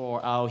place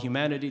for our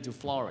humanity to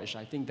flourish.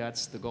 I think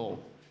that's the goal.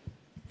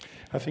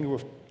 I think we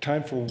have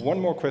time for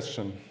one more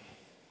question.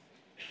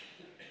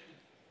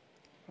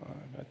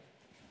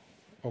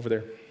 Over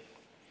there.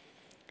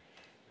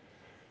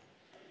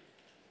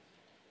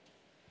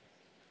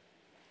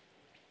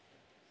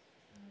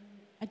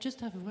 I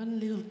just have one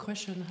little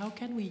question. How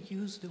can we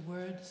use the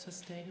word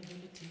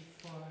sustainability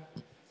for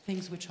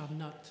things which are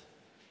not?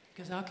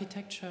 Because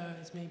architecture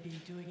is maybe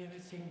doing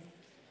everything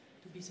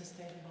to be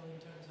sustainable in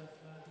terms of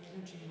the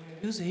energy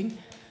we're using,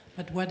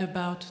 but what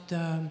about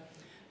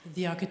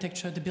the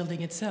architecture, the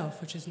building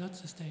itself, which is not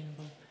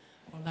sustainable?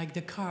 Or like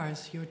the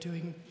cars, you're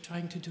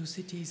trying to do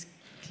cities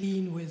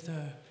clean with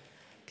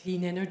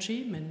clean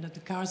energy, and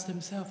the cars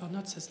themselves are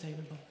not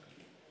sustainable.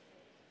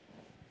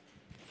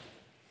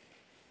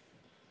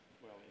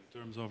 In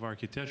terms of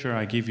architecture,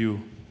 I give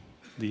you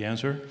the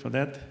answer for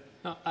that.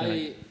 No,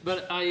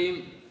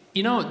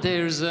 you know,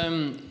 it's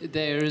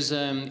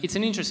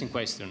an interesting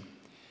question,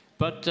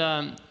 but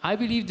I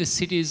believe the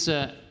cities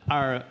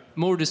are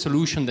more the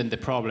solution than the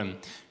problem.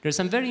 There's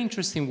some very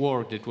interesting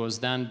work that was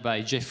done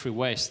by Jeffrey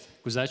West,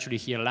 who was actually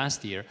here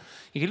last year.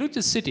 He looked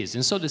at cities,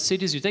 and so the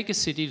cities, you take a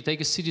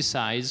city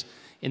size,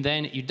 and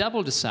then you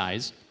double the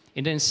size,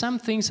 and then some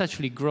things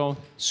actually grow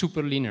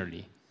super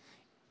linearly.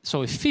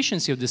 So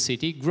efficiency of the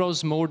city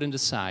grows more than the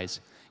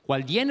size,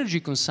 while the energy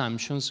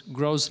consumption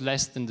grows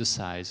less than the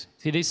size.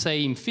 See, they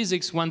say in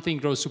physics, one thing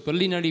grows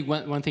superlinearly,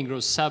 one thing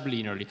grows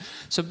sublinearly.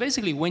 So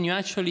basically, when you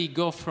actually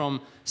go from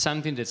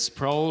something that's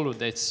sprawl or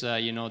that's,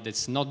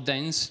 that's not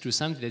dense to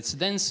something that's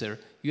denser,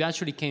 you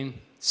actually can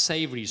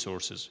save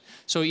resources.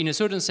 So in a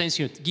certain sense,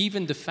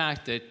 given the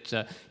fact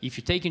that if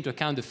you take into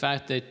account the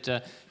fact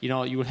that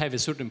you will have a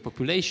certain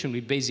population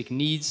with basic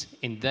needs,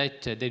 and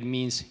that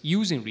means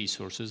using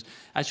resources,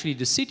 actually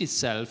the city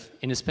itself,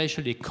 and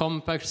especially a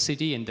compact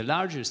city and the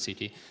larger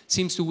city,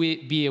 seems to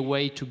be a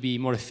way to be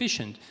more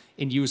efficient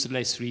and use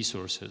less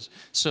resources.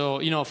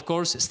 So, of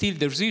course, still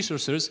there's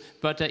resources,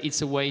 but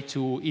it's a way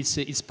to,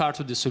 it's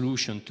part of the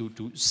solution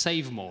to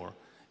save more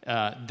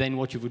than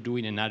what you would do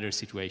in another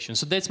situation.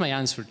 So that's my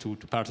answer to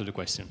part of the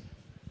question.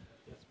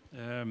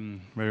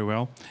 Very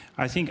well.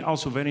 I think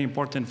also very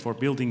important for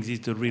buildings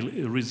is the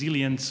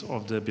resilience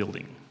of the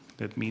building.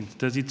 That means,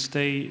 does it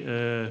stay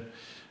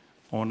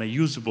on a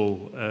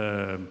usable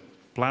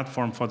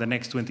platform for the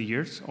next 20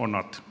 years or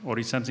not? Or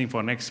is something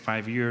for the next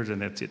 5 years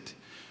and that's it?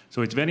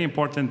 So it's very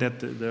important that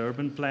the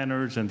urban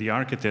planners and the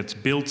architects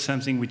build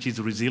something which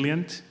is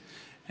resilient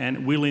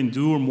and will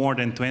endure more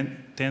than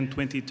 10,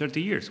 20,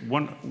 30 years.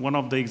 One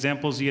of the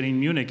examples here in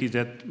Munich is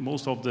that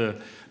most of the,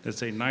 let's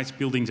say, nice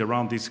buildings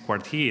around this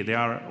quartier, they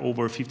are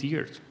over 50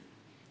 years.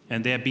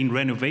 And they have been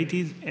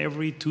renovated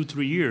every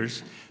 2-3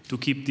 years to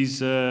keep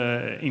this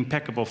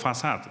impeccable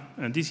facade.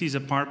 And this is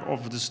a part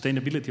of the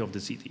sustainability of the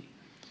city.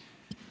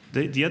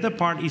 The other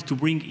part is to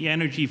bring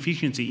energy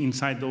efficiency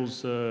inside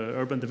those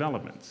urban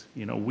developments.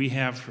 You know, we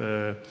have,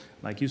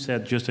 like you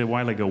said just a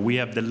while ago, we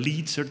have the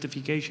LEED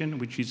certification,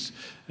 which is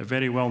a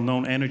very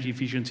well-known energy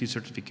efficiency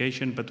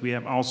certification, but we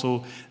have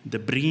also the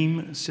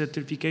BREEAM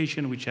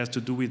certification, which has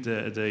to do with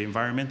the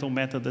environmental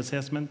method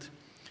assessment.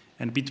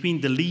 And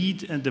between the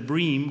LEED and the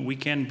BREEAM, we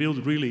can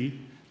build really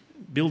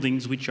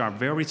buildings which are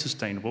very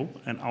sustainable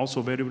and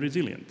also very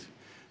resilient.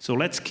 So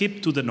let's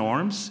keep to the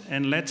norms,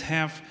 and let's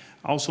have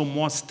also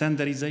more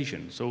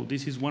standardization. So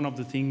this is one of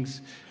the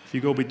things, if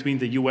you go between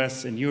the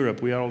US and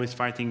Europe, we are always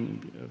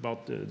fighting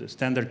about the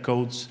standard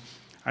codes.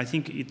 I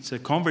think it's a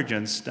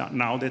convergence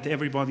now that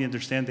everybody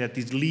understands that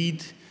this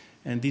LEED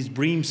and these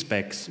BREEAM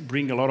specs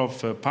bring a lot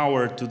of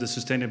power to the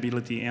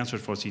sustainability answers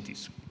for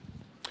cities.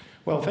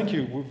 Well, thank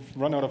you. We've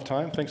run out of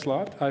time. Thanks a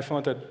lot. I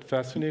found that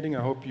fascinating.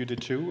 I hope you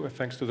did too.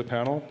 Thanks to the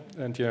panel.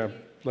 And yeah,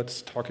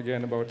 let's talk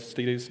again about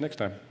cities next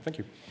time. Thank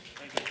you.